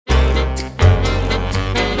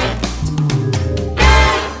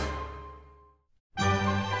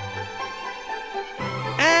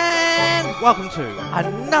welcome to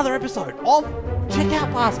another episode of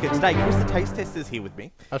Checkout Basket. Today, Chris the Taste Tester is here with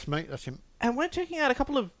me. That's me, that's him. And we're checking out a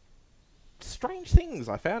couple of strange things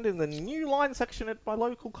I found in the new line section at my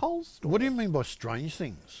local Coles store. What do you mean by strange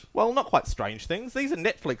things? Well, not quite strange things. These are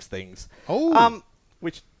Netflix things. Oh!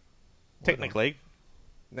 Which, technically,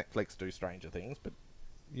 Netflix do stranger things, but...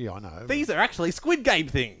 Yeah, I know. These are actually Squid Game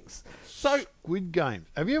things. So, Squid Games.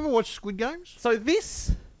 Have you ever watched Squid Games? So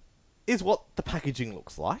this is what the packaging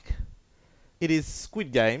looks like. It is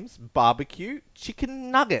Squid Games BBQ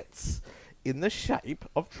Chicken Nuggets in the shape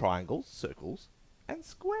of triangles, circles, and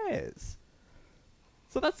squares.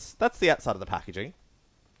 So that's the outside of the packaging.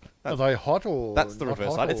 Are they hot or That's the not reverse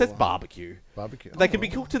hot side. It or- says barbecue. Barbecue. They can be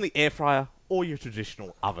cooked in the air fryer or your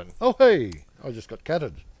traditional oven. Oh, hey! I just got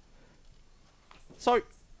catted. So,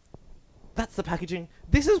 that's the packaging.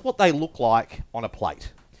 This is what they look like on a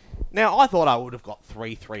plate. Now, I thought I would have got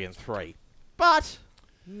 3, 3, and 3. But,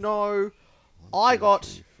 no. I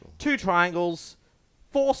got 2 triangles,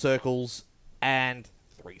 4 circles, and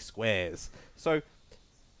 3 squares. So,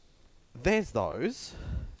 there's those.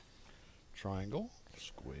 Triangle,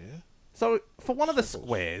 square. So, for one of the Circles.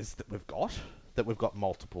 squares that we've got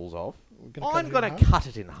multiples of, gonna cut I'm it in going to half? cut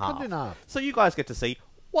it in half. Cut it in half. So you guys get to see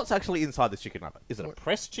what's actually inside this chicken nugget. Is it a What?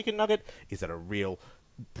 pressed chicken nugget? Is it a real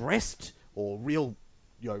breast or real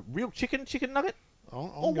chicken nugget?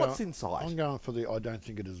 Or what's inside? I'm going for the I don't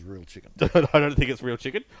think it is real chicken. I don't think it's real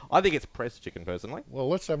chicken. I think it's pressed chicken, personally. Well,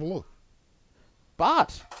 let's have a look.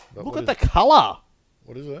 But But look what at the is colour.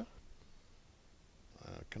 What is that?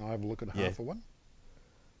 Can I have a look at Yeah. half of one?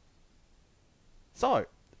 So,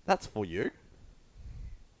 that's for you.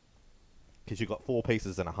 Because you got 4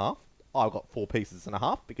 pieces and a half. I've got 4 pieces and a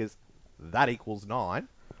half because that equals 9.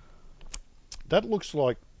 That looks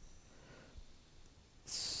like...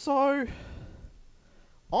 So,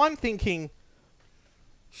 I'm thinking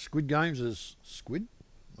Squid Games is squid,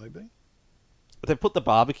 maybe? they've put the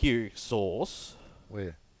barbecue sauce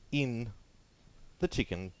Where? in the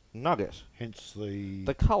chicken nugget. Hence the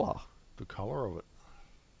The colour. of it.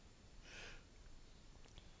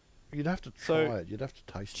 You'd have to try So, it. You'd have to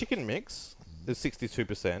taste Chicken mix is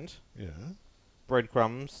 62%. it. Yeah.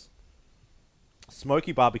 Breadcrumbs.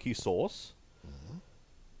 Smoky barbecue sauce.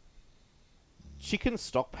 Chicken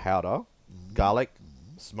stock powder. Garlic.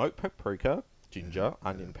 Smoked paprika. Ginger.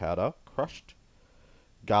 Onion powder. Crushed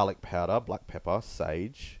garlic powder. Black pepper.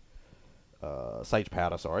 Sage. Sage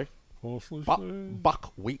powder, sorry. Parsley Buckwheat seed.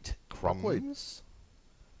 buckwheat crumbs. Buckwheat.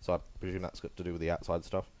 So I presume that's got to do with the outside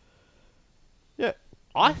stuff. Yeah.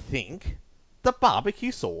 I think the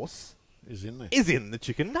barbecue sauce Is in there. is in the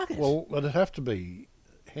chicken nugget. Well, it'd have to be.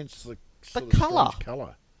 Hence the sort of colour. strange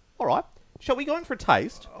colour. All right. Shall we go in for a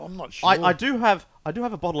taste? I'm not sure. I do have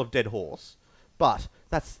a bottle of Dead Horse, but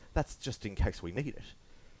that's just in case we need it.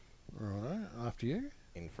 Righto, after you.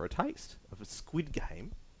 In for a taste of a Squid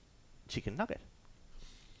Game chicken nugget.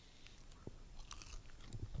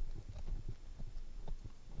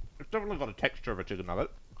 It's definitely got a texture of a chicken nugget.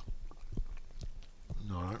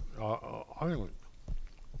 No, I think it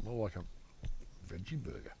more like a veggie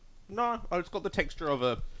burger. No, it's got the texture of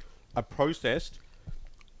a processed,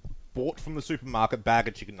 bought from the supermarket bag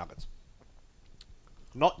of chicken nuggets.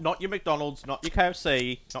 Not your McDonald's, not your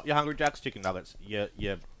KFC, not your Hungry Jack's chicken nuggets. Your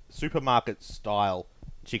supermarket style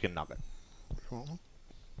chicken nugget. Sure.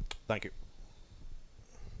 Thank you.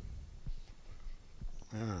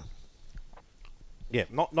 Yeah. Yeah,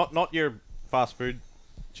 not your fast food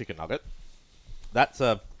chicken nugget. That's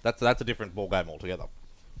a different ball game altogether.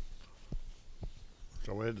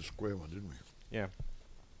 So we had the square one, didn't we? Yeah,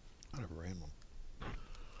 I never ran one.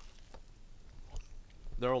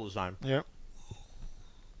 they're all the same. Yeah.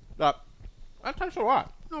 That tastes alright.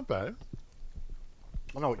 Not bad.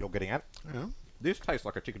 I know what you're getting at. Yeah. This tastes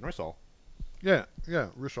like a chicken rissole. Yeah.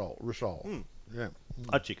 Rissole. Yeah.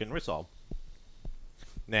 A chicken rissole.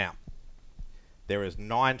 Now, there is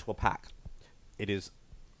 9 to a pack. It is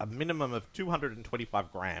a minimum of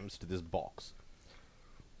 225 grams to this box.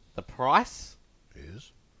 The price,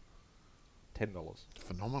 Is $10.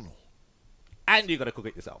 phenomenal. And you got to cook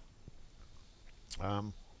it yourself.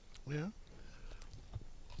 Yeah.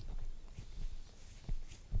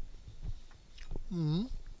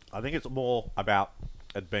 I think it's more about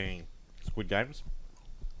it being Squid Games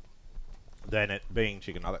than it being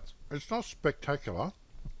chicken nuggets. It's not spectacular.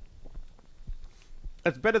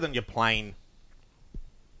 It's better than your plain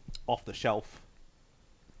off-the-shelf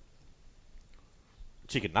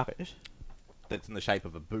chicken nugget that's in the shape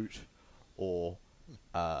of a boot or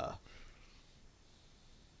a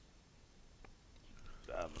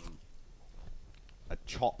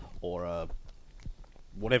chop or a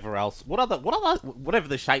whatever else. Whatever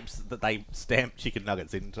the shapes that they stamp chicken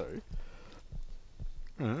nuggets into.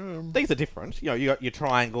 These are different. You know, you got your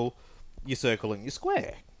triangle, your circle, and your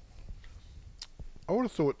square. I would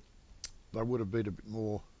have thought they would have been a bit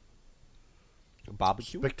more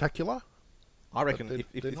Barbecue. spectacular. I reckon But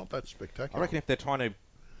if they're not that spectacular. I reckon if they're trying to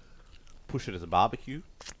push it as a barbecue,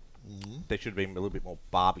 there should be a little bit more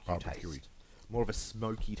barbecue Barbecue-y. taste, more of a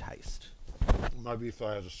smoky taste. Maybe if they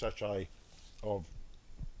had a sachet of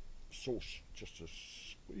sauce just to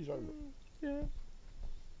squeeze over. Yeah.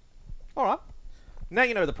 All right. Now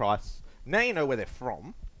you know the price. Now you know where they're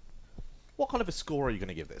from. What kind of a score are you going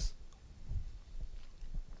to give this?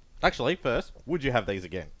 Actually, first, would you have these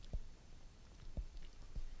again?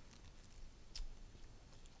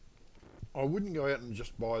 I wouldn't go out and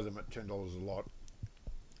just buy them at $10 a lot.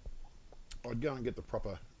 I'd go and get the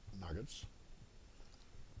proper nuggets.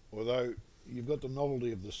 Although you've got the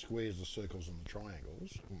novelty of the squares, the circles, and the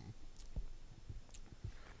triangles.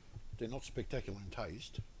 They're not spectacular in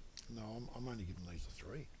taste. No, I'm only giving these a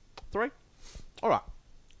 3. 3? All right.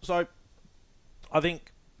 So, I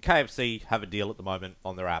think KFC have a deal at the moment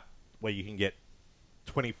on their app where you can get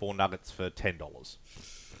 24 nuggets for $10. That's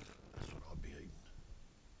what I'd be eating.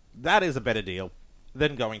 That is a better deal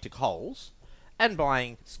than going to Coles and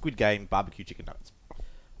buying Squid Game BBQ Chicken Nuggets.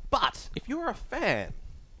 But if you're a fan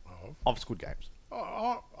of Squid Games,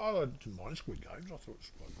 I didn't mind Squid Games. I thought it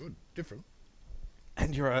was quite good. Different.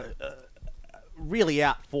 and you're really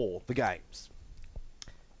out for the games,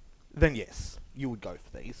 then yes, you would go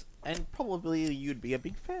for these, and probably you'd be a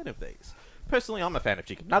big fan of these. Personally, I'm a fan of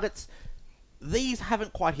chicken nuggets. These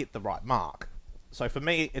haven't quite hit the right mark, so for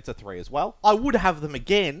me, it's a 3 as well. I would have them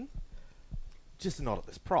again, just not at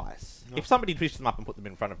this price. No. If somebody dished them up and put them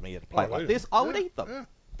in front of me at a plate like this, I would eat them. Yeah.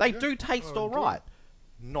 They do taste alright.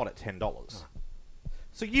 Not at $10. No.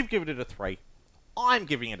 So you've given it a 3. I'm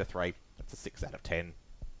giving it a 3. That's a 6 out of 10.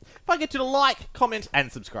 If I get you to like, comment,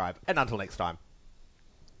 and subscribe. And until next time,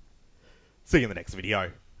 see you in the next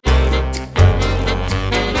video.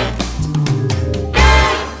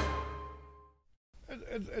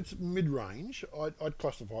 It's mid-range. I'd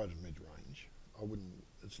classify it as mid-range. I wouldn't.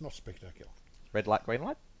 It's not spectacular. Red light, green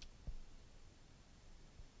light?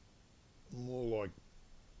 More like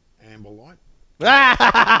amber light. Ah!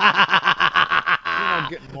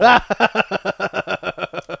 You're not getting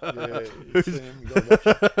yeah, Sam, you gotta watch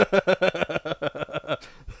it.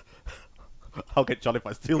 I'll get John if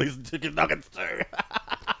I steal his chicken nuggets too.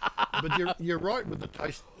 But you're right with the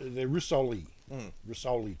taste. They're risoli.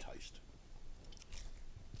 Risoli taste.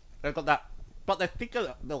 They've got that, but they're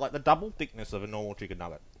thicker. They're like the double thickness of a normal chicken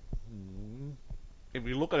nugget. If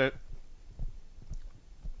you look at it,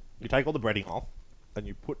 you take all the breading off, and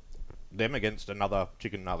you put them against another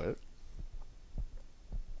chicken nugget.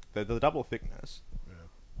 They're the double thickness,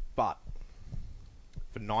 but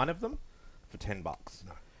for 9 of them, for $10. No.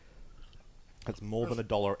 That's more than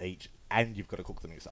 $1 each, and you've got to cook them yourself.